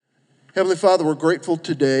Heavenly Father, we're grateful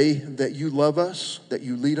today that you love us, that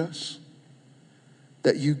you lead us,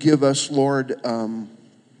 that you give us, Lord,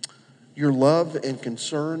 your love and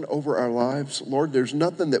concern over our lives. Lord, there's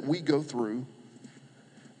nothing that we go through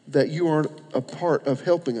that you aren't a part of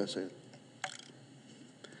helping us in.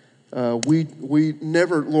 We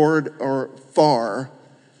never, Lord, are far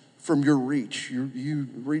from your reach. You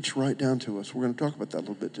reach right down to us. We're going to talk about that a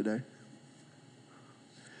little bit today.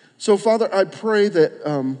 So, Father, I pray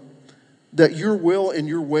that that your will and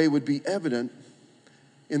your way would be evident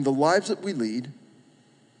in the lives that we lead.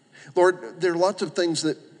 Lord, there are lots of things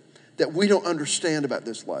that we don't understand about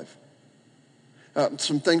this life.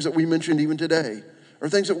 Some things that we mentioned even today are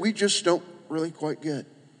things that we just don't really quite get.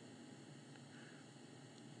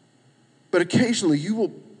 But occasionally you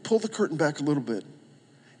will pull the curtain back a little bit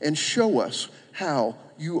and show us how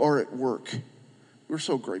you are at work. We're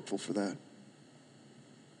so grateful for that.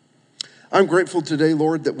 I'm grateful today,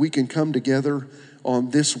 Lord, that we can come together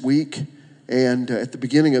on this week and at the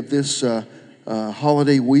beginning of this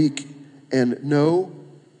holiday week and know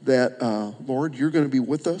that, Lord, you're going to be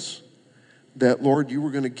with us, that, Lord, you were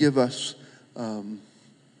going to give us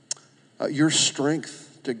your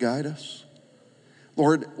strength to guide us.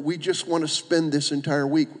 Lord, we just want to spend this entire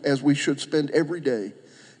week, as we should spend every day,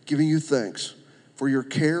 giving you thanks for your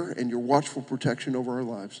care and your watchful protection over our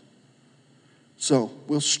lives. So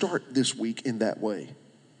we'll start this week in that way.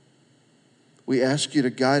 We ask you to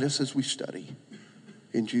guide us as we study.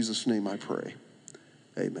 In Jesus' name I pray.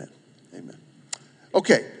 Amen. Amen.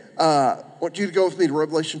 Okay, I want you to go with me to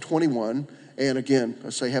Revelation 21. And again, I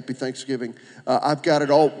say happy Thanksgiving. I've got it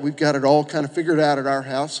all. We've got it all kind of figured out at our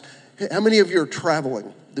house. How many of you are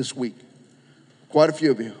traveling this week? Quite a few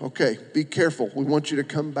of you. Okay, be careful. We want you to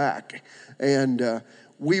come back. And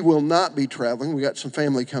we will not be traveling. We got some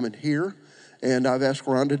family coming here. And I've asked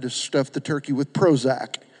Rhonda to stuff the turkey with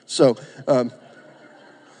Prozac. So,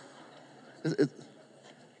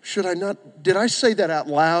 should I not? Did I say that out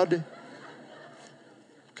loud?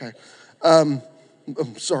 Okay. I'm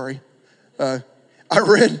sorry. I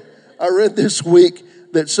read this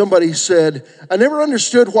week that somebody said, I never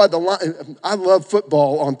understood why I love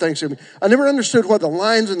football on Thanksgiving. I never understood why the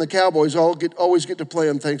Lions and the Cowboys always get to play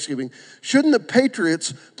on Thanksgiving. Shouldn't the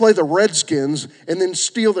Patriots play the Redskins and then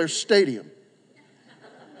steal their stadium?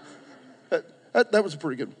 That was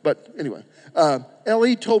pretty good. But anyway,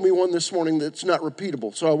 Ellie told me one this morning that's not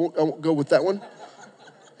repeatable, so I won't go with that one.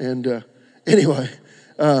 And anyway,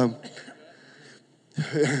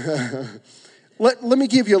 let me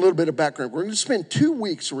give you a little bit of background. We're going to spend 2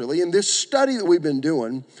 weeks, really, in this study that we've been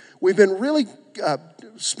doing. We've been really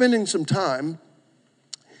spending some time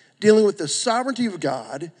dealing with the sovereignty of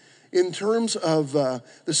God in terms of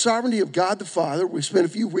the sovereignty of God the Father. We spent a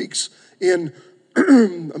few weeks in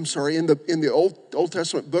in the Old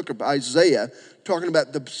Testament book of Isaiah, talking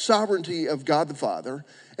about the sovereignty of God the Father.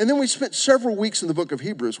 And then we spent several weeks in the book of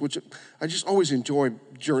Hebrews, which I just always enjoy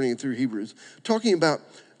journeying through Hebrews, talking about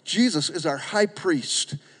Jesus as our high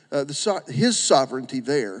priest, his sovereignty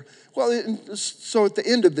there. Well, so at the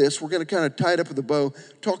end of this, we're going to kind of tie it up with a bow,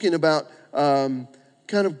 talking about kind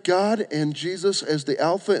of God and Jesus as the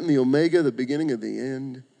Alpha and the Omega, the beginning and the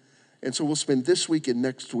end. And so we'll spend this week and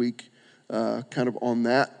next week kind of on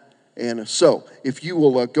that. And so if you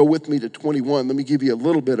will go with me to 21, let me give you a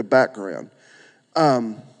little bit of background.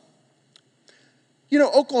 Oklahoma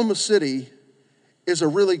City is a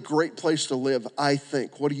really great place to live, I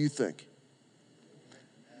think. What do you think?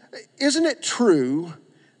 Isn't it true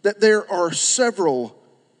that there are several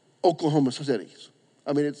Oklahoma cities?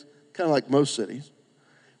 I mean, it's kind of like most cities.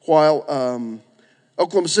 While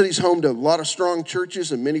Oklahoma City is home to a lot of strong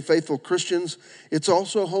churches and many faithful Christians, it's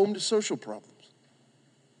also home to social problems.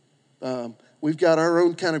 We've got our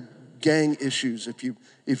own kind of gang issues if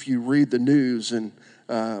you read the news, and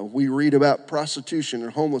we read about prostitution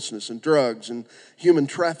and homelessness and drugs and human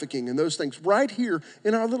trafficking and those things right here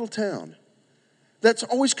in our little town. That's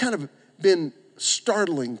always kind of been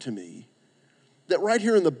startling to me, that right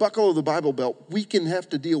here in the buckle of the Bible Belt, we can have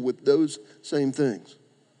to deal with those same things.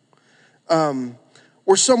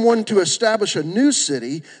 Or someone to establish a new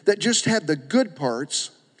city that just had the good parts.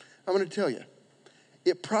 I'm going to tell you,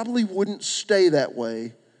 it probably wouldn't stay that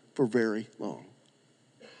way for very long.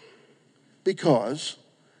 Because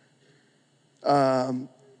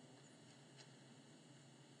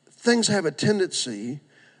things have a tendency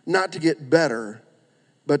not to get better,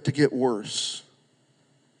 but to get worse.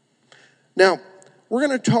 Now, we're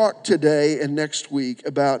going to talk today and next week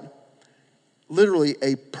about literally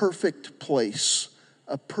a perfect place,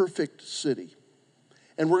 a perfect city.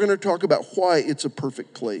 And we're going to talk about why it's a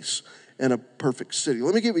perfect place and a perfect city.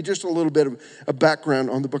 Let me give you just a little bit of a background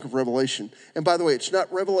on the book of Revelation. And by the way, it's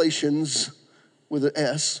not Revelations with an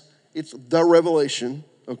S. It's the Revelation,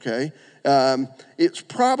 okay? It's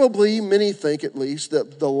probably, many think at least,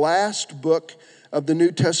 that the last book of the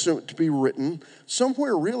New Testament to be written,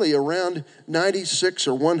 somewhere really around 96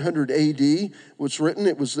 or 100 AD was written.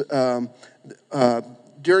 It was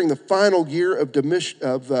during the final year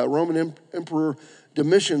of Roman Emperor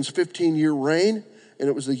Domitian's 15-year reign, and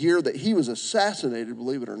it was the year that he was assassinated,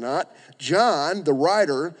 believe it or not. John, the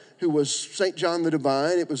writer, who was St. John the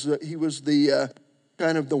Divine, he was the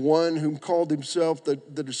kind of the one who called himself the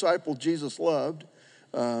disciple Jesus loved.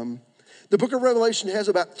 The book of Revelation has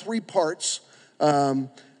about 3 parts.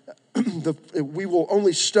 We will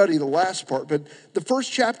only study the last part, but the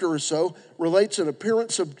first chapter or so relates an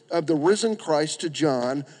appearance of the risen Christ to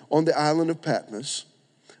John on the island of Patmos.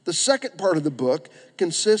 The second part of the book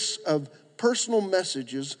consists of personal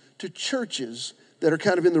messages to churches that are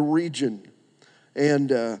kind of in the region.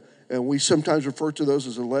 And we sometimes refer to those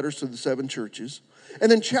as the letters to the 7 churches.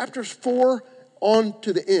 And then chapters 4 on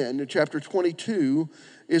to the end, in chapter 22,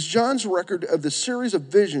 is John's record of the series of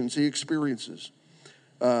visions he experiences.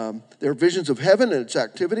 There are visions of heaven and its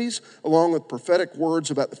activities, along with prophetic words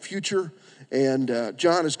about the future. And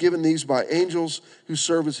John is given these by angels who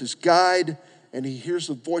serve as his guide, and he hears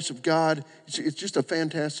the voice of God. It's just a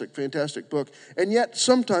fantastic, fantastic book. And yet,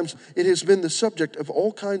 sometimes it has been the subject of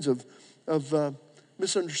all kinds of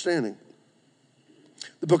misunderstanding.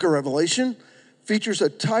 The book of Revelation features a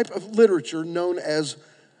type of literature known as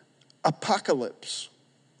apocalypse.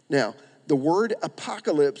 Now, the word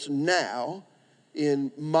apocalypse now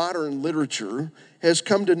in modern literature has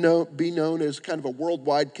come to be known as kind of a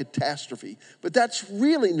worldwide catastrophe. But that's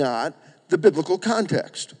really not the biblical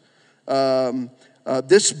context.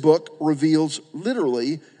 This book reveals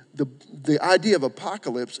literally the idea of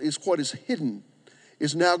apocalypse is what is hidden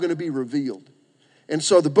is now going to be revealed. And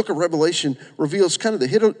so the book of Revelation reveals kind of the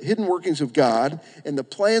hidden workings of God and the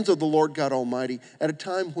plans of the Lord God Almighty at a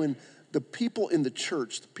time when the people in the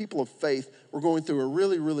church, the people of faith, were going through a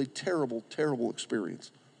really, really terrible, terrible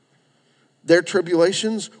experience. Their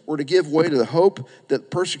tribulations were to give way to the hope that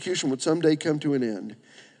persecution would someday come to an end.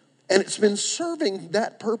 And it's been serving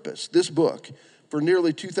that purpose, this book, for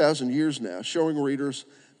nearly 2,000 years now, showing readers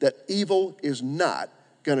that evil is not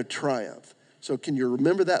going to triumph. So can you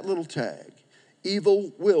remember that little tag?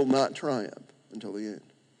 Evil will not triumph until the end.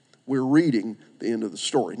 We're reading the end of the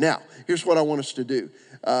story. Now, here's what I want us to do.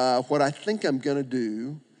 What I think I'm going to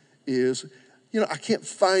do is, I can't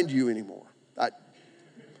find you anymore. I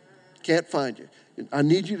can't find you. I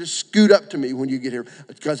need you to scoot up to me when you get here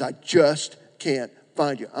because I just can't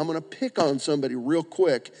find you. I'm going to pick on somebody real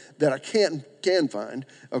quick that I can find,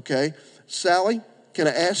 okay? Sally, can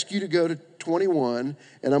I ask you to go to 21,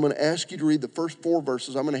 and I'm going to ask you to read the first 4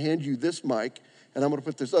 verses. I'm going to hand you this mic, and I'm going to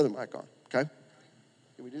put this other mic on, okay?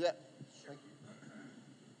 Can we do that? Thank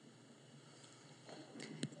you.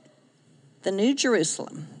 The New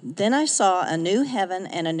Jerusalem. Then I saw a new heaven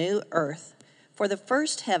and a new earth, for the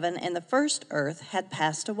first heaven and the first earth had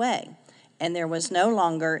passed away, and there was no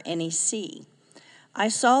longer any sea. I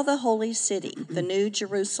saw the holy city, the New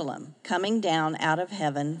Jerusalem, coming down out of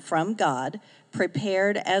heaven from God,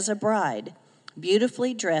 prepared as a bride,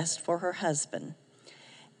 beautifully dressed for her husband.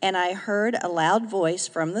 And I heard a loud voice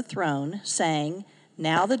from the throne saying,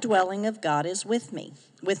 "Now the dwelling of God is with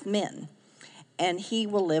men, and he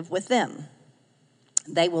will live with them.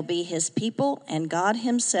 They will be his people, and God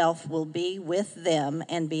himself will be with them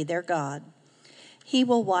and be their God. He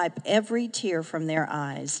will wipe every tear from their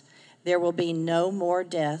eyes. There will be no more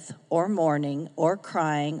death or mourning or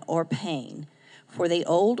crying or pain, for the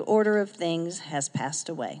old order of things has passed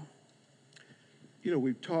away."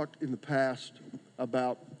 We've talked in the past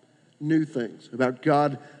about new things, about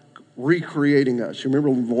God recreating us. You remember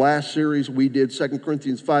in the last series we did 2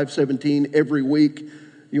 Corinthians 5:17 every week.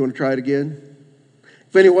 You want to try it again?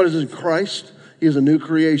 If anyone is in Christ, he is a new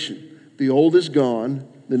creation. The old is gone,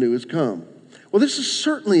 the new has come. Well, this is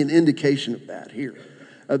certainly an indication of that here.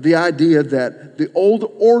 The idea that the old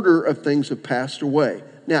order of things have passed away.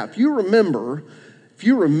 Now, if you remember,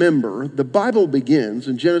 the Bible begins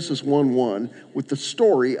in Genesis 1:1 with the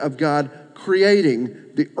story of God creating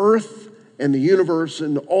the earth and the universe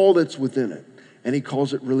and all that's within it. And he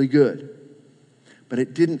calls it really good. But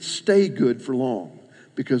it didn't stay good for long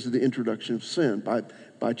because of the introduction of sin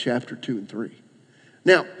by chapter 2 and 3.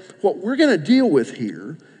 Now, what we're going to deal with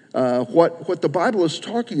here, what the Bible is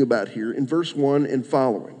talking about here in verse 1 and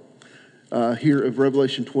following here of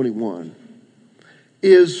Revelation 21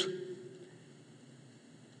 is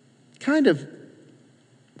kind of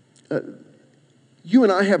you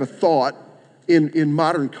and I have a thought in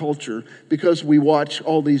modern culture because we watch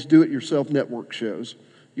all these do-it-yourself network shows.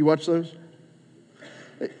 You watch those?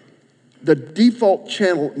 The default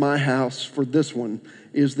channel at my house for this one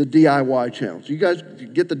is the DIY channel. So you guys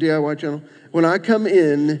get the DIY channel? When I come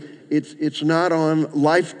in, it's not on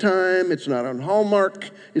Lifetime, it's not on Hallmark,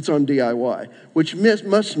 it's on DIY, which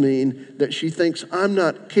must mean that she thinks I'm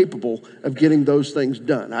not capable of getting those things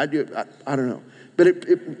done. I don't know. But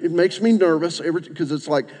it makes me nervous because it's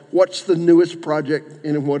like, what's the newest project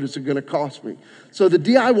and what is it going to cost me? So the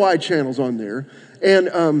DIY channel's on there.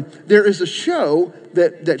 And there is a show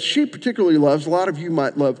that she particularly loves, a lot of you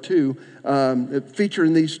might love too,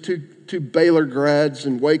 featuring these two Baylor grads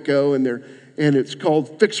in Waco, and it's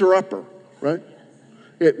called Fixer Upper, right?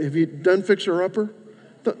 Have you done Fixer Upper?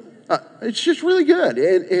 It's just really good.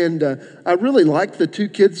 And I really like the two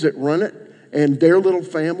kids that run it and their little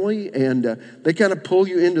family, and they kind of pull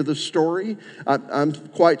you into the story. I'm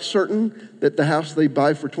quite certain that the house they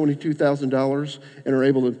buy for $22,000 and are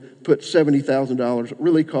able to put $70,000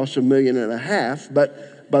 really costs $1.5 million,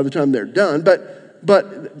 but by the time they're done.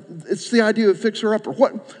 But it's the idea of fixer-upper.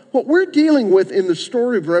 What we're dealing with in the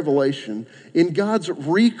story of Revelation, in God's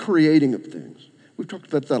recreating of things, we've talked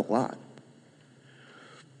about that a lot.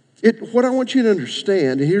 What I want you to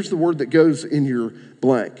understand, and here's the word that goes in your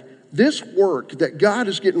blank, this work that God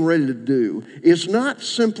is getting ready to do is not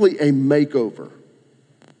simply a makeover.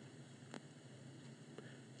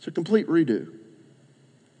 It's a complete redo.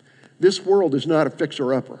 This world is not a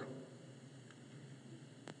fixer-upper.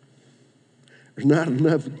 There's not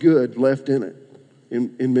enough good left in it,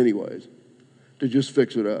 in many ways, to just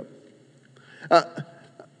fix it up.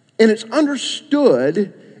 And it's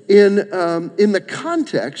understood in the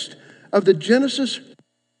context of the Genesis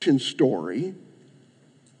story.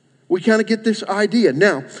 We kind of get this idea.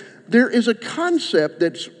 Now, there is a concept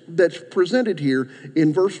that's presented here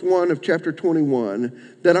in verse 1 of chapter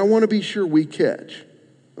 21 that I want to be sure we catch,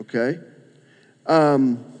 okay?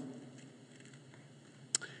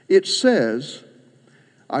 It says,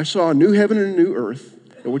 I saw a new heaven and a new earth.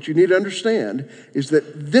 And what you need to understand is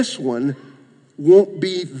that this one won't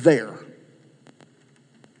be there,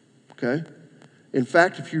 okay? In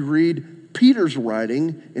fact, if you read Peter's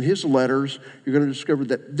writing in his letters, you're going to discover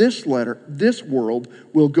that this world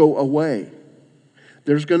will go away.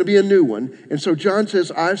 There's going to be a new one. And so John says,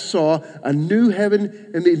 I saw a new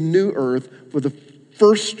heaven and a new earth, for the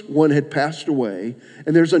first one had passed away,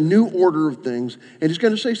 and there's a new order of things. And he's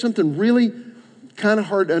going to say something really kind of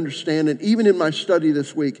hard to understand. And even in my study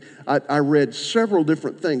this week, I read several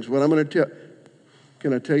different things. But I'm going to tell,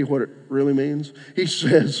 can I tell you what it really means? He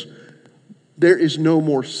says, there is no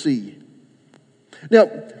more sea. Now,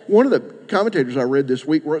 one of the commentators I read this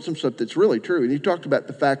week wrote some stuff that's really true, and he talked about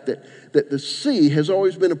the fact that the sea has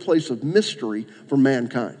always been a place of mystery for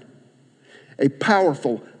mankind. A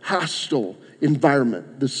powerful, hostile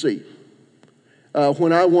environment, the sea.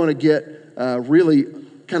 When I want to get really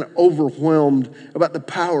kind of overwhelmed about the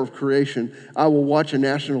power of creation, I will watch a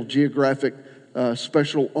National Geographic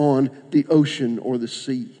special on the ocean or the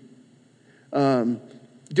sea.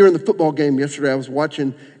 During the football game yesterday, I was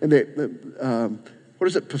watching, and what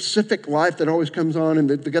is it, Pacific Life that always comes on, and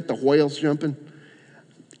they got the whales jumping.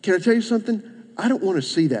 Can I tell you something? I don't want to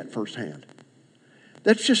see that firsthand.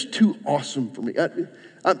 That's just too awesome for me.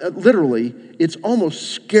 Literally, it's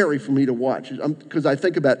almost scary for me to watch because I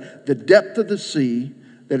think about the depth of the sea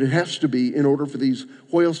that it has to be in order for these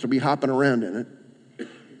whales to be hopping around in it.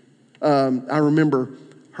 I remember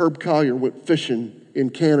Herb Collier went fishing in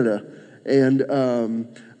Canada, and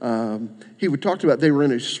he would talk about they were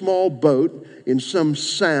in a small boat in some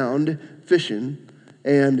sound fishing,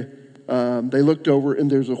 and they looked over, and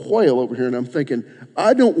there's a whale over here, and I'm thinking,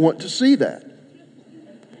 I don't want to see that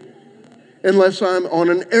unless I'm on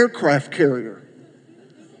an aircraft carrier.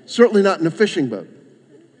 Certainly not in a fishing boat,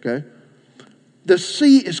 okay? The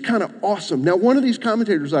sea is kind of awesome. Now, one of these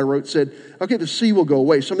commentators I wrote said, okay, the sea will go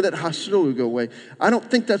away. Some of that hostility will go away. I don't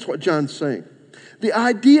think that's what John's saying. The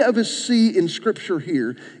idea of a sea in Scripture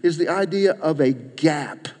here is the idea of a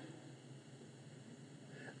gap,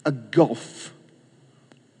 a gulf.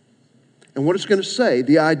 And what it's going to say,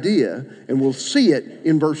 the idea, and we'll see it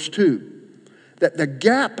in verse 2, that the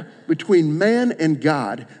gap between man and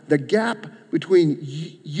God, the gap between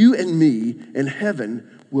you and me and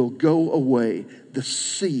heaven will go away. The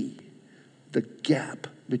sea, the gap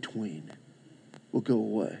between, will go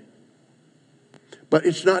away. But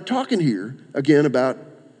it's not talking here, again, about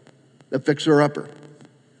a fixer-upper.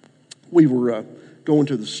 We were going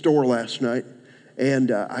to the store last night, and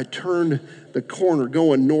I turned the corner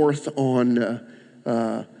going north on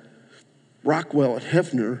Rockwell at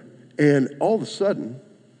Hefner, And all of a sudden,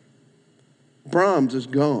 Brahms is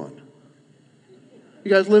gone.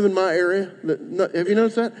 You guys live in my area? Have you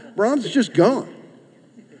noticed that? Brahms is just gone.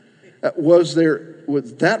 Was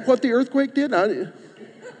that what the earthquake did?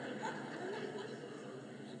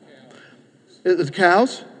 The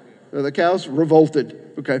cows? The cows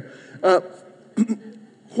revolted. Okay.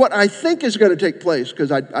 What I think is going to take place,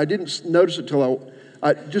 because I didn't notice it till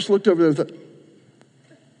I just looked over there and thought,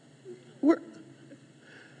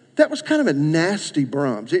 that was kind of a nasty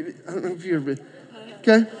Brahms. I don't know if you ever,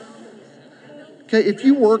 okay? Okay, if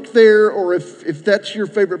you work there or if that's your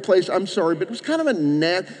favorite place, I'm sorry, but it was kind of a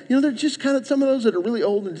nasty, they're just kind of some of those that are really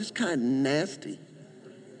old and just kind of nasty.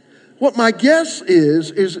 What my guess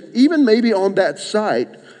is even maybe on that site,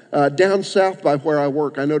 down south by where I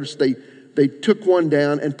work, I noticed they took one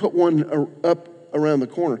down and put one up around the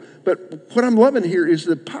corner. But what I'm loving here is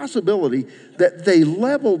the possibility that they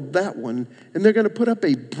leveled that one and they're going to put up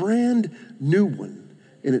a brand new one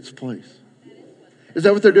in its place. Is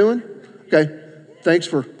that what they're doing? Okay. Thanks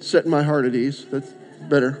for setting my heart at ease. That's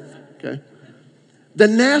better. Okay. The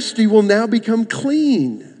nasty will now become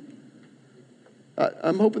clean.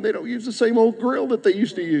 I'm hoping they don't use the same old grill that they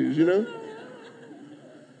used to use,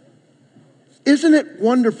 Isn't it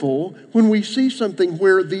wonderful when we see something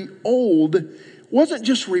where the old wasn't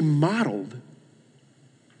just remodeled,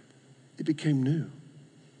 it became new?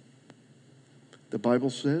 The Bible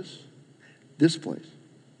says this place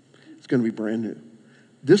is going to be brand new.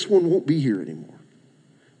 This one won't be here anymore.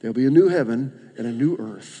 There'll be a new heaven and a new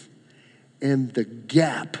earth, and the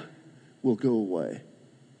gap will go away.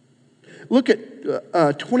 Look at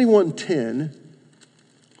 21:10.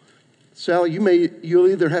 Sally, you'll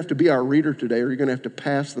either have to be our reader today or you're going to have to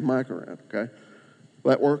pass the mic around, okay? Will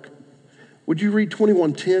that work? Would you read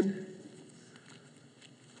 21:10?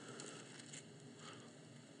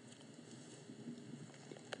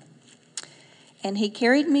 And he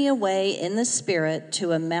carried me away in the Spirit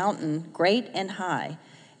to a mountain great and high,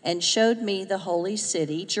 and showed me the holy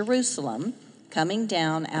city, Jerusalem, coming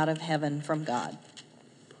down out of heaven from God.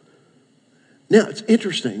 Now, it's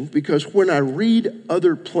interesting because when I read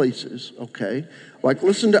other places, okay, like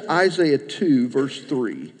listen to Isaiah 2, verse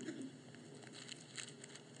 3.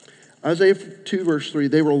 Isaiah 2, verse 3,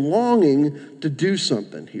 they were longing to do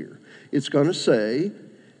something here. It's going to say,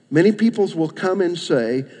 many peoples will come and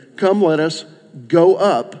say, come, let us go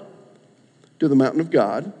up to the mountain of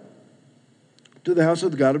God, to the house of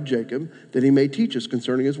the God of Jacob, that he may teach us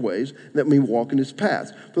concerning his ways, that we walk in his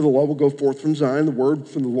paths. For the law will go forth from Zion, the word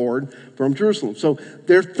from the Lord from Jerusalem. So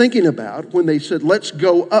they're thinking about when they said, let's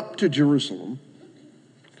go up to Jerusalem.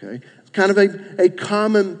 Okay, it's kind of a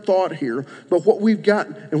common thought here. But what we've got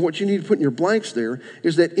and what you need to put in your blanks there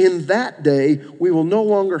is that in that day, we will no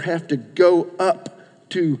longer have to go up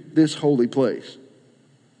to this holy place.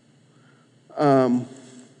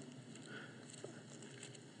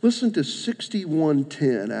 Listen to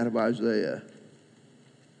 61:10 out of Isaiah.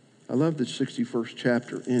 I love the 61st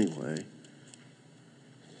chapter anyway,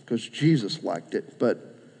 because Jesus liked it.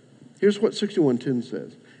 But here's what 61:10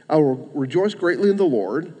 says. I will rejoice greatly in the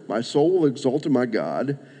Lord. My soul will exult in my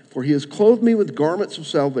God, for he has clothed me with garments of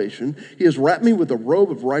salvation. He has wrapped me with a robe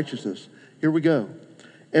of righteousness. Here we go.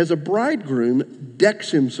 As a bridegroom decks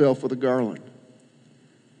himself with a garland,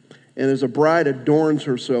 and as a bride adorns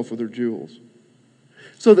herself with her jewels.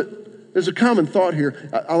 So there's a common thought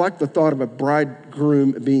here. I like the thought of a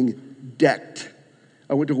bridegroom being decked.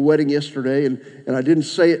 I went to a wedding yesterday, and I didn't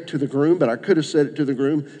say it to the groom, but I could have said it to the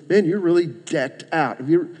groom. Man, you're really decked out.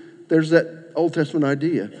 There's that Old Testament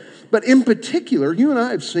idea. But in particular, you and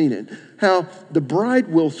I have seen it, how the bride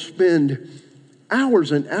will spend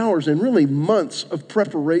hours and hours and really months of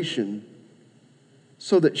preparation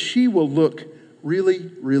so that she will look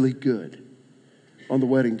really, really good on the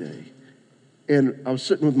wedding day. And I was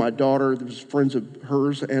sitting with my daughter, there was friends of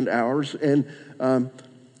hers and ours, and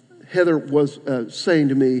Heather was saying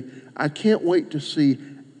to me, I can't wait to see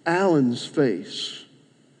Alan's face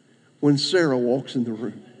when Sarah walks in the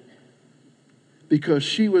room. Because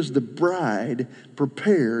she was the bride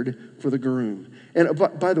prepared for the groom. And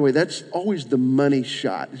by the way, that's always the money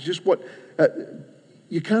shot. It's just what,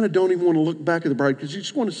 you kind of don't even want to look back at the bride because you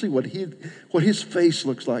just want to see what his face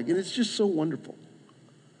looks like. And it's just so wonderful.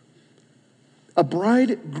 A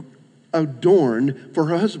bride adorned for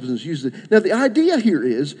her husband's use. Now the idea here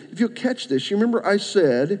is, if you'll catch this, you remember I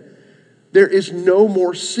said there is no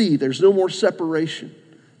more sea, there's no more separation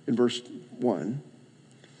in verse 1.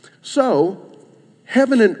 So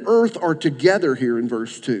heaven and earth are together here in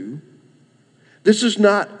verse 2. This is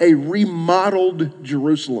not a remodeled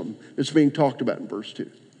Jerusalem that's being talked about in verse 2.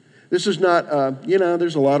 This is not,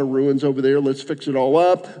 there's a lot of ruins over there. Let's fix it all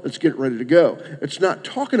up. Let's get ready to go. It's not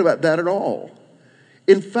talking about that at all.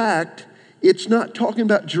 In fact, it's not talking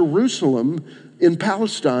about Jerusalem in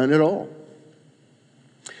Palestine at all.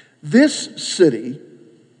 This city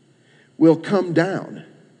will come down.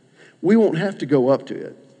 We won't have to go up to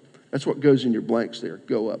it. That's what goes in your blanks there,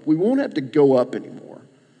 go up. We won't have to go up anymore.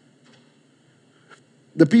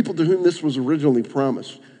 The people to whom this was originally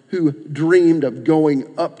promised, who dreamed of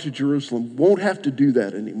going up to Jerusalem, won't have to do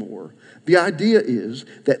that anymore. The idea is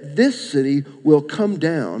that this city will come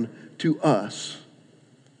down to us,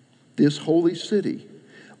 this holy city,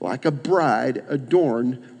 like a bride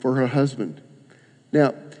adorned for her husband.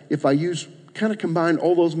 Now, if I kind of combine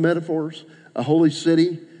all those metaphors, a holy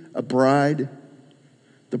city, a bride,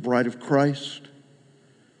 the bride of Christ,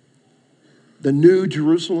 the new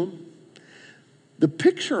Jerusalem, the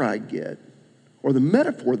picture I get, or the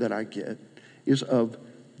metaphor that I get, is of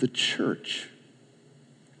the church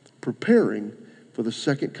preparing for the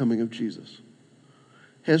second coming of Jesus.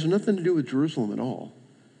 It has nothing to do with Jerusalem at all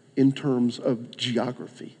in terms of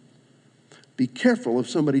geography. Be careful if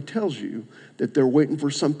somebody tells you that they're waiting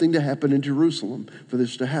for something to happen in Jerusalem for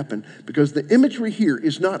this to happen, because the imagery here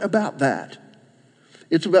is not about that.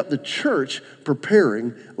 It's about the church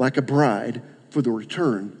preparing like a bride for the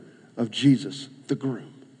return of Jesus, the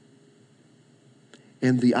groom.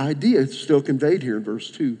 And the idea is still conveyed here in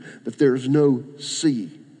verse 2, that there is no sea,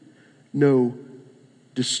 no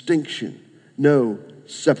distinction, no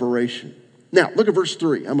separation. Now, look at verse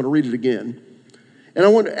 3. I'm going to read it again. And I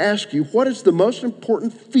want to ask you, what is the most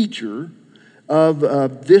important feature of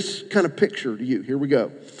this kind of picture to you? Here we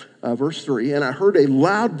go. Verse 3, and I heard a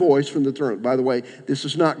loud voice from the throne. By the way, this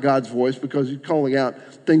is not God's voice because he's calling out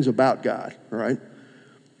things about God, all right?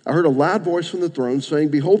 I heard a loud voice from the throne saying,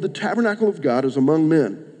 behold, the tabernacle of God is among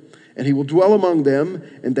men, and he will dwell among them,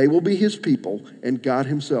 and they will be his people, and God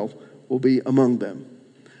himself will be among them.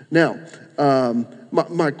 Now,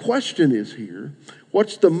 my question is here,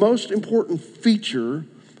 what's the most important feature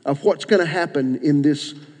of what's going to happen in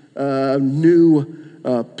this new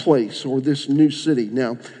place or this new city?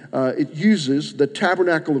 Now, it uses the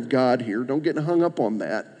tabernacle of God here. Don't get hung up on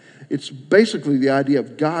that. It's basically the idea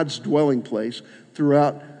of God's dwelling place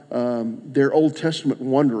throughout their Old Testament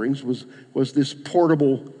wanderings was this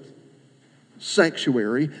portable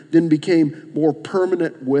sanctuary, then became more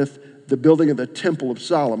permanent with the building of the Temple of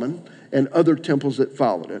Solomon and other temples that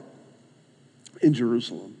followed it in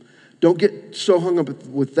Jerusalem. Don't get so hung up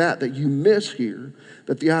with that you miss here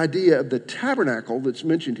that the idea of the tabernacle that's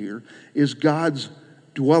mentioned here is God's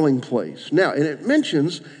dwelling place. Now, and it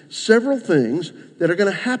mentions several things that are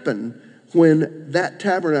going to happen when that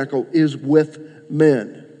tabernacle is with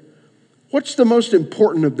men. What's the most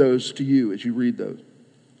important of those to you as you read those?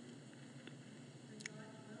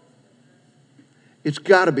 It's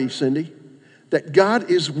got to be, Cindy, that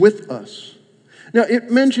God is with us. Now,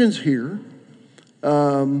 it mentions here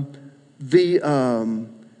a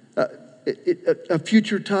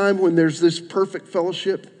future time when there's this perfect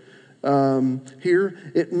fellowship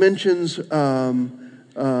here. It mentions kind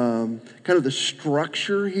of the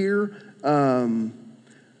structure here.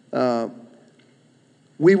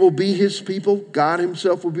 We will be his people. God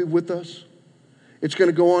himself will be with us. It's going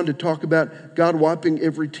to go on to talk about God wiping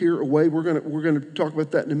every tear away. We're going to talk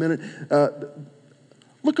about that in a minute.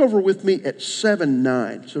 Look over with me at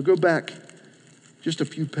 7:9. So go back just a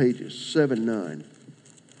few pages. 7:9.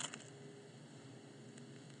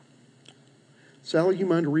 Sally, you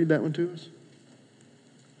mind to read that one to us?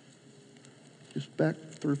 Just back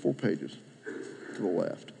 3 or 4 pages to the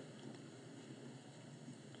left.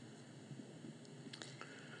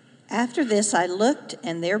 After this I looked,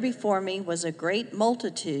 and there before me was a great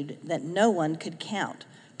multitude that no one could count,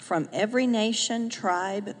 from every nation,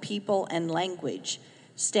 tribe, people, and language,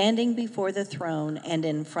 standing before the throne and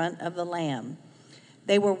in front of the Lamb.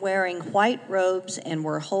 They were wearing white robes and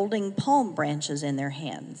were holding palm branches in their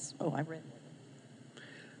hands. Oh, I read that.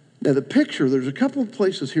 Now the picture, there's a couple of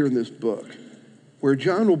places here in this book where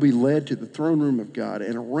John will be led to the throne room of God,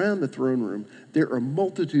 and around the throne room, there are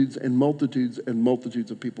multitudes and multitudes and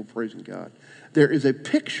multitudes of people praising God. There is a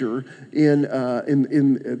picture in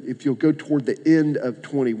if you'll go toward the end of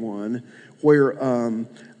 21, where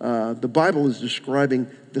the Bible is describing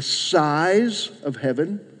the size of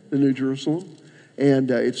heaven, the New Jerusalem,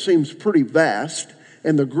 and it seems pretty vast,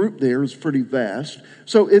 and the group there is pretty vast.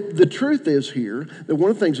 So the truth is here that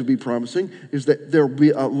one of the things will be promising is that there will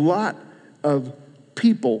be a lot of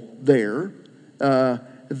people there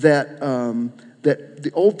that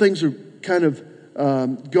the old things are kind of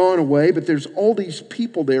gone away, but there's all these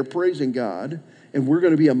people there praising God, And we're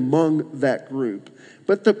going to be among that group.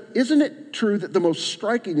 But isn't it true that the most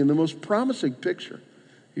striking and the most promising picture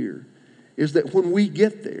here is that when we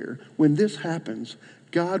get there, when this happens,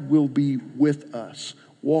 God will be with us,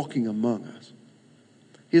 walking among us.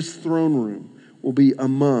 His throne room will be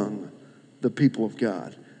among the people of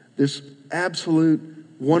God. This absolute,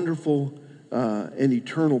 wonderful, and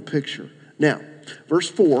eternal picture. Now, verse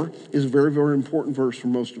 4 is a very, very important verse for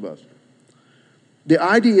most of us. The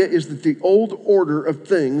idea is that the old order of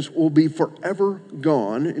things will be forever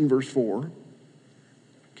gone in verse 4.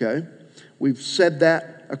 Okay? We've said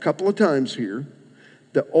that a couple of times here.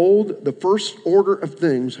 The first order of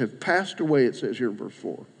things have passed away, it says here in verse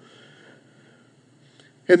 4.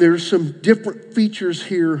 And there's some different features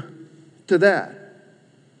here to that.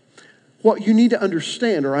 What you need to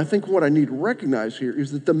understand, or I think what I need to recognize here,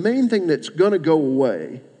 is that the main thing that's going to go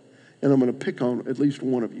away, and I'm going to pick on at least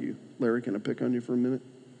one of you. Larry, can I pick on you for a minute?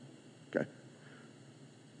 Okay.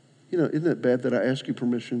 You know, isn't it bad that I asked you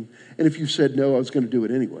permission? And if you said no, I was going to do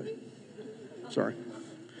it anyway. Sorry.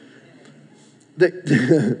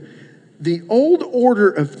 The old order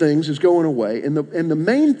of things is going away, and the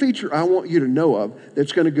main feature I want you to know of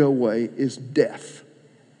that's going to go away is death.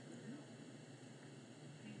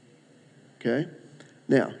 Okay?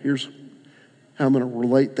 Now, here's how I'm going to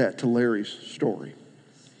relate that to Larry's story.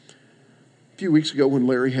 A few weeks ago when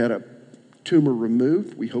Larry had a tumor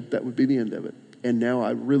removed, we hoped that would be the end of it. And now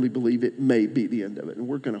I really believe it may be the end of it, and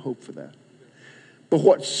we're going to hope for that. But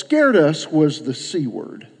what scared us was the C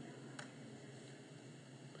word.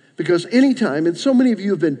 Because anytime, and so many of you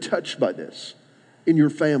have been touched by this in your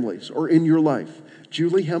families or in your life.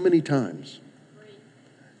 Julie, how many times?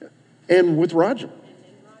 3. And with Roger.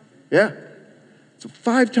 Yeah. So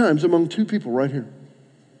 5 times among 2 people right here.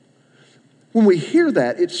 When we hear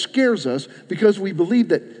that, it scares us because we believe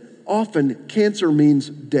that often cancer means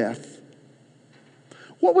death.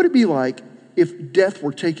 What would it be like if death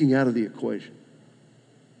were taken out of the equation?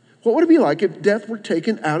 What would it be like if death were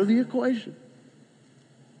taken out of the equation?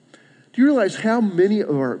 Do you realize how many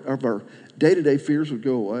of our day-to-day fears would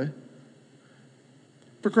go away?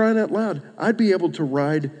 For crying out loud, I'd be able to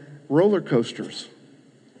ride roller coasters.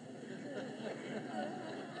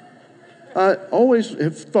 I always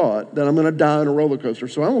have thought that I'm going to die on a roller coaster,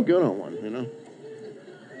 so I won't get on one, you know.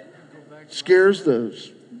 Scares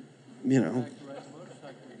those, you know.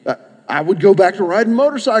 I would go back to riding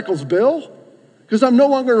motorcycles, Bill, because I'm no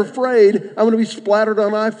longer afraid I'm going to be splattered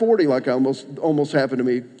on I-40 like almost happened to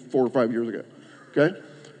me 4 or 5 years ago, okay?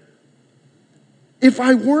 If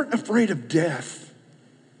I weren't afraid of death,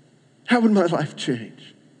 how would my life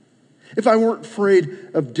change? If I weren't afraid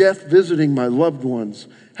of death visiting my loved ones,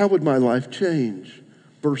 how would my life change?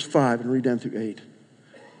 Verse 5, and read down through 8.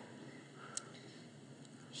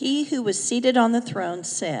 He who was seated on the throne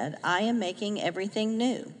said, I am making everything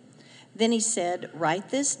new. Then he said, write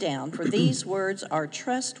this down, for these words are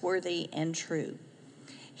trustworthy and true.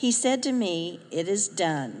 He said to me, it is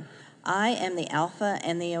done. I am the Alpha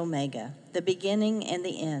and the Omega, the beginning and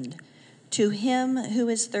the end. To him who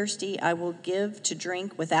is thirsty, I will give to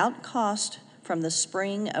drink without cost from the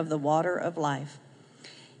spring of the water of life.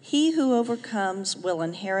 He who overcomes will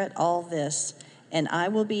inherit all this, and I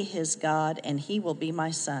will be his God, and he will be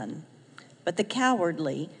my son. But the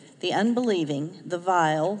cowardly, the unbelieving, the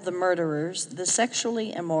vile, the murderers, the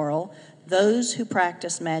sexually immoral, those who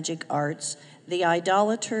practice magic arts, the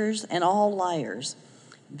idolaters, and all liars,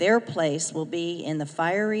 their place will be in the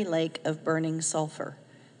fiery lake of burning sulfur.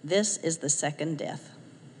 This is the second death.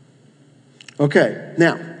 Okay,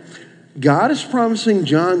 now, God is promising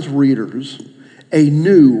John's readers a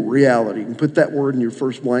new reality. You can put that word in your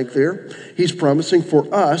first blank there. He's promising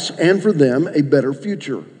for us and for them a better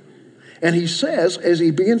future. And he says, as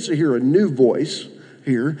he begins to hear a new voice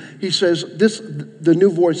here, he says, the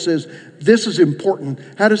new voice says, this is important.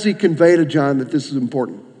 How does he convey to John that this is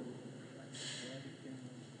important?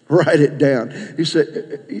 Write it down. He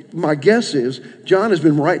said, my guess is John has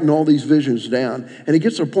been writing all these visions down, and he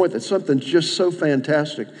gets to a point that something's just so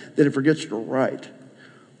fantastic that he forgets to write.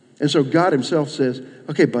 And so God himself says,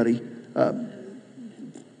 okay, buddy,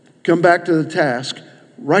 come back to the task.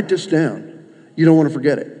 Write this down. You don't want to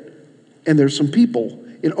forget it. And there's some people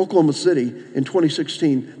in Oklahoma City in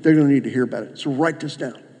 2016, they're going to need to hear about it. So write this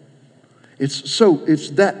down. It's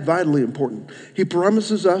that vitally important. He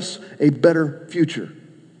promises us a better future.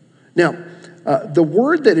 Now, the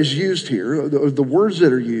word that is used here, the words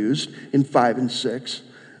that are used in 5 and 6,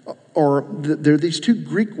 there are these 2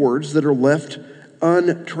 Greek words that are left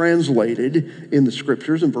untranslated in the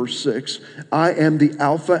scriptures in verse 6. I am the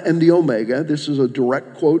Alpha and the Omega. This is a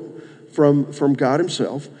direct quote from God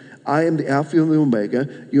himself. I am the Alpha and the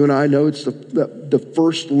Omega. You and I know it's the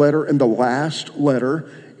first letter and the last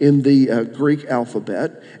letter in the Greek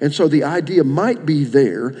alphabet. And so the idea might be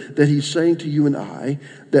there that he's saying to you and I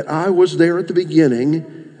that I was there at the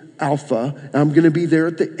beginning, Alpha, and I'm going to be there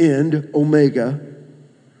at the end, Omega.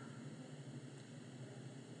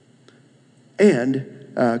 And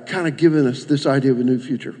kind of giving us this idea of a new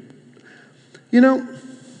future. You know,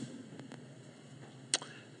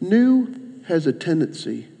 new has a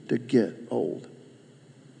tendency to get old.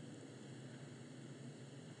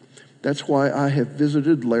 That's why I have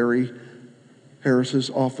visited Larry Harris's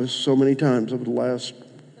office so many times over the last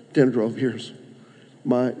 10 or 12 years.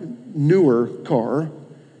 My newer car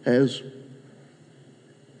has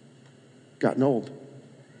gotten old.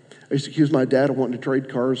 I used to accuse my dad of wanting to trade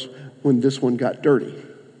cars when this one got dirty.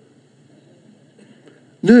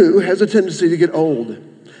 New has a tendency to get old.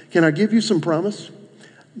 Can I give you some promise?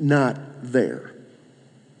 Not there.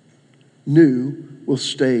 New will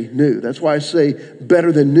stay new. That's why I say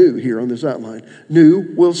better than new here on this outline.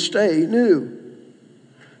 New will stay new.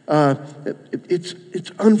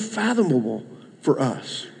 It's unfathomable for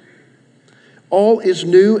us. All is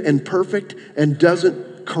new and perfect and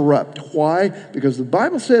doesn't corrupt. Why? Because the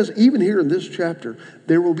Bible says, even here in this chapter,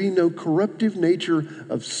 there will be no corruptive nature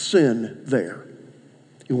of sin there.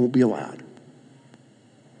 It won't be allowed.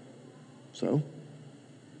 So,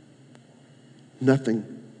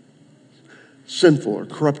 nothing sinful or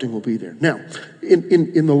corrupting will be there. Now,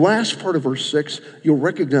 in the last part of verse 6, you'll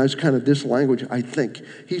recognize kind of this language, I think.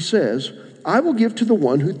 He says, I will give to the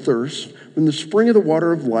one who thirsts from the spring of the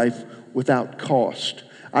water of life without cost.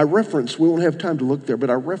 I referenced, we won't have time to look there, but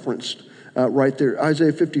I referenced right there,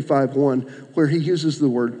 Isaiah 55:1, where he uses the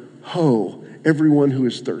word, ho, everyone who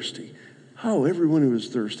is thirsty. Oh, everyone who is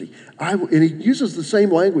thirsty. And he uses the same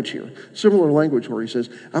language here, similar language where he says,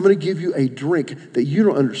 I'm going to give you a drink that you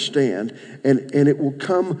don't understand, and it will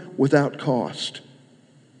come without cost.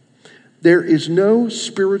 There is no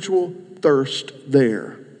spiritual thirst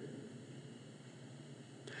there.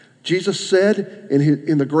 Jesus said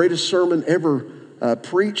in the greatest sermon ever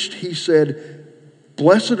preached, he said,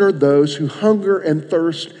 blessed are those who hunger and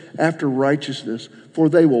thirst after righteousness, for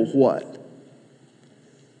they will what?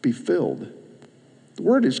 Be filled. The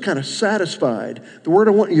word is kind of satisfied. The word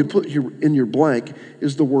I want you to put in your blank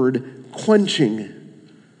is the word quenching.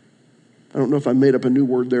 I don't know if I made up a new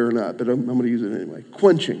word there or not, but I'm going to use it anyway.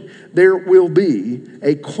 Quenching. There will be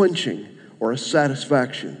a quenching or a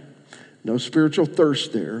satisfaction. No spiritual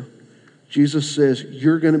thirst there. Jesus says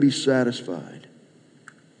you're going to be satisfied.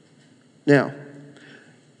 Now,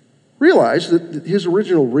 realize that his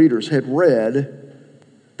original readers had read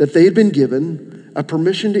that they had been given a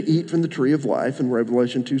permission to eat from the tree of life in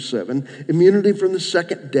Revelation 2:7, immunity from the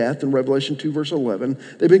second death in Revelation 2 verse 11.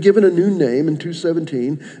 They've been given a new name in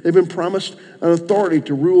 2:17. They've been promised an authority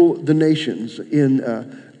to rule the nations in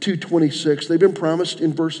 2:26. They've been promised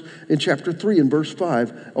in chapter 3 in verse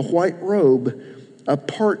 5 a white robe, a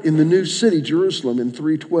part in the new city Jerusalem in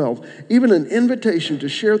 3:12, even an invitation to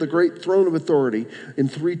share the great throne of authority in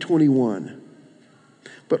 3:21.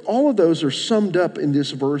 But all of those are summed up in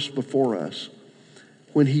this verse before us.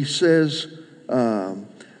 When he says,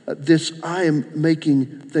 this, I am making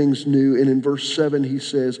things new. And in verse 7, he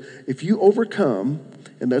says, if you overcome,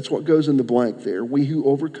 and that's what goes in the blank there, we who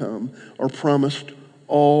overcome are promised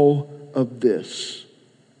all of this.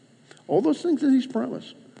 All those things that he's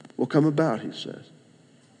promised will come about, he says.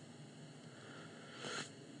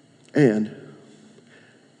 And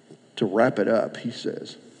to wrap it up, he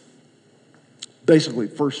says, basically,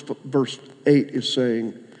 verse 8 is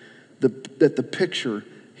saying, that the picture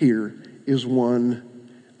here is one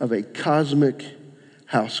of a cosmic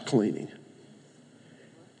house cleaning.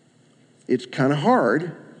 It's kind of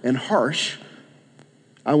hard and harsh.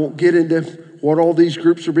 I won't get into what all these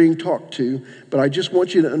groups are being talked to, but I just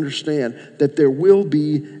want you to understand that there will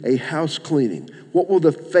be a house cleaning. What will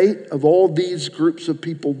the fate of all these groups of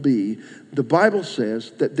people be? The Bible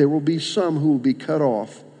says that there will be some who will be cut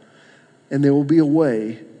off, and there will be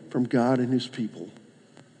away from God and his people,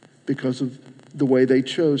 because of the way they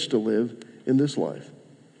chose to live in this life.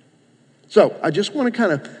 So I just want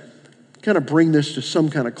to kind of bring this to some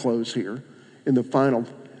kind of close here in the final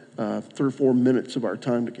 3 or 4 minutes of our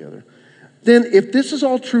time together. Then if this is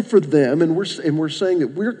all true for them, and we're saying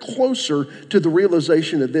that we're closer to the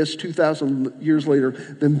realization of this 2,000 years later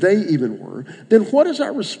than they even were, then what is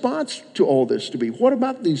our response to all this to be? What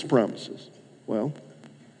about these promises? Well,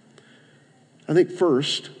 I think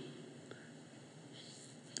first,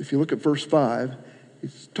 if you look at verse 5,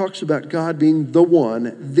 it talks about God being the one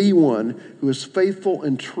who is faithful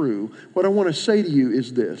and true. What I want to say to you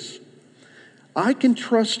is this. I can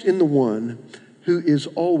trust in the one who is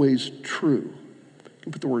always true. You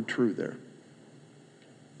can put the word true there.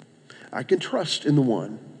 I can trust in the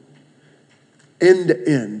one, end to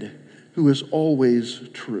end, who is always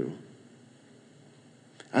true.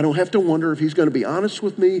 I don't have to wonder if he's going to be honest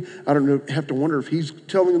with me. I don't have to wonder if he's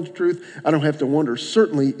telling the truth. I don't have to wonder,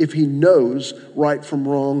 certainly, if he knows right from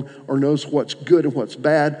wrong, or knows what's good and what's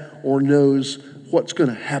bad, or knows what's going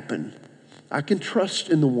to happen. I can trust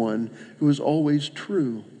in the one who is always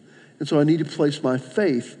true. And so I need to place my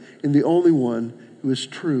faith in the only one who is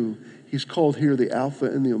true. He's called here the Alpha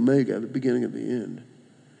and the Omega, the beginning and the end.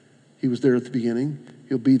 He was there at the beginning.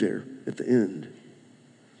 He'll be there at the end.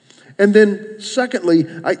 And then secondly,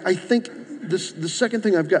 I think the second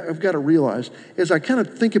thing I've got to realize as I kind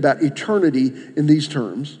of think about eternity in these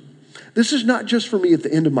terms, this is not just for me at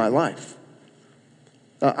the end of my life.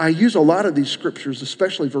 I use a lot of these scriptures,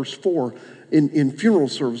 especially verse 4, in funeral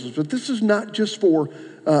services, but this is not just for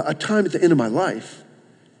a time at the end of my life.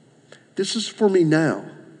 This is for me now.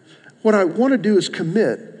 What I want to do is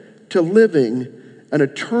commit to living an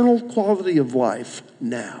eternal quality of life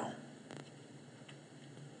now.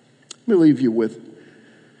 Let me leave you with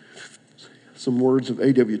some words of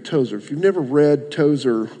A.W. Tozer. If you've never read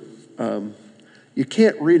Tozer, you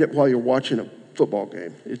can't read it while you're watching a football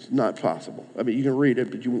game. It's not possible. I mean, you can read it,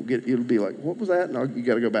 but you won't get it. It'll be like, what was that? No, you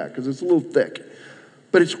got to go back because it's a little thick.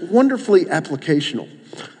 But it's wonderfully applicational.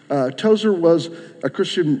 Tozer was a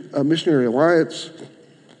Christian Missionary Alliance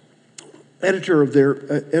editor of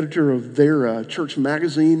their church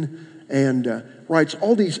magazine, and writes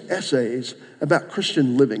all these essays about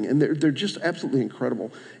Christian living, and they're just absolutely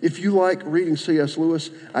incredible. If you like reading C.S. Lewis,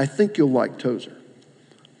 I think you'll like Tozer.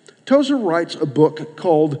 Tozer writes a book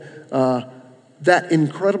called That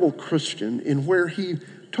Incredible Christian, in where he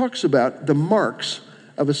talks about the marks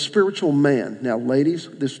of a spiritual man. Now, ladies,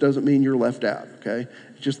 this doesn't mean you're left out, okay?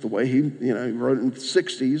 It's just the way he wrote it in the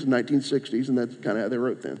 1960s, and that's kind of how they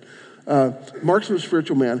wrote then. Marks of a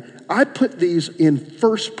spiritual man. I put these in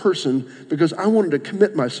first person because I wanted to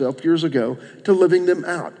commit myself years ago to living them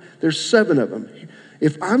out. There's 7 of them.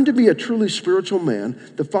 If I'm to be a truly spiritual man,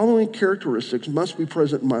 the following characteristics must be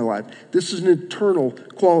present in my life. This is an eternal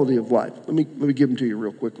quality of life. Let me give them to you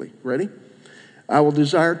real quickly. Ready? I will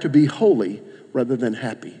desire to be holy rather than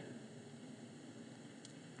happy.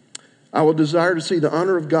 I will desire to see the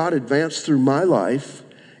honor of God advance through my life,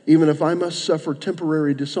 even if I must suffer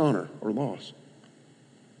temporary dishonor or loss.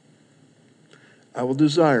 I will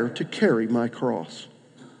desire to carry my cross.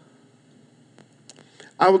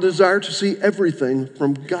 I will desire to see everything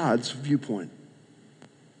from God's viewpoint.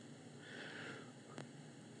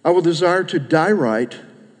 I will desire to die right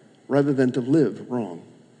rather than to live wrong.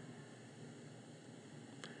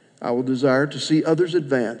 I will desire to see others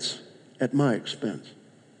advance at my expense.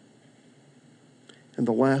 And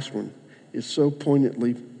the last one is so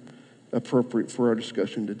poignantly appropriate for our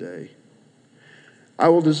discussion today. I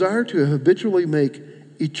will desire to habitually make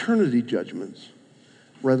eternity judgments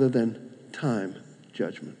rather than time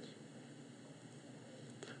judgments.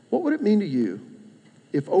 What would it mean to you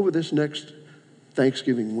if over this next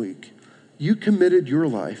Thanksgiving week you committed your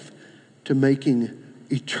life to making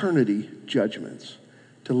eternity judgments,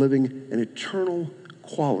 to living an eternal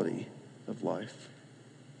quality of life?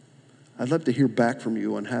 I'd love to hear back from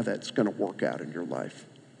you on how that's going to work out in your life.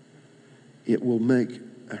 It will make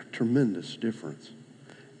a tremendous difference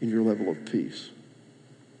in your level of peace.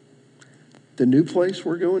 The new place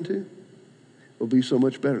we're going to will be so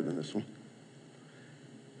much better than this one.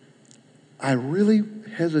 I really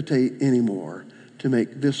hesitate anymore to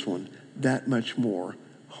make this one that much more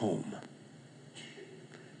home.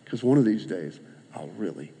 Because one of these days, I'll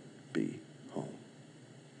really be home.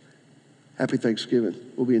 Happy Thanksgiving.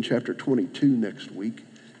 We'll be in chapter 22 next week,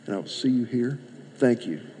 and I will see you here. Thank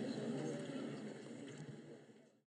you.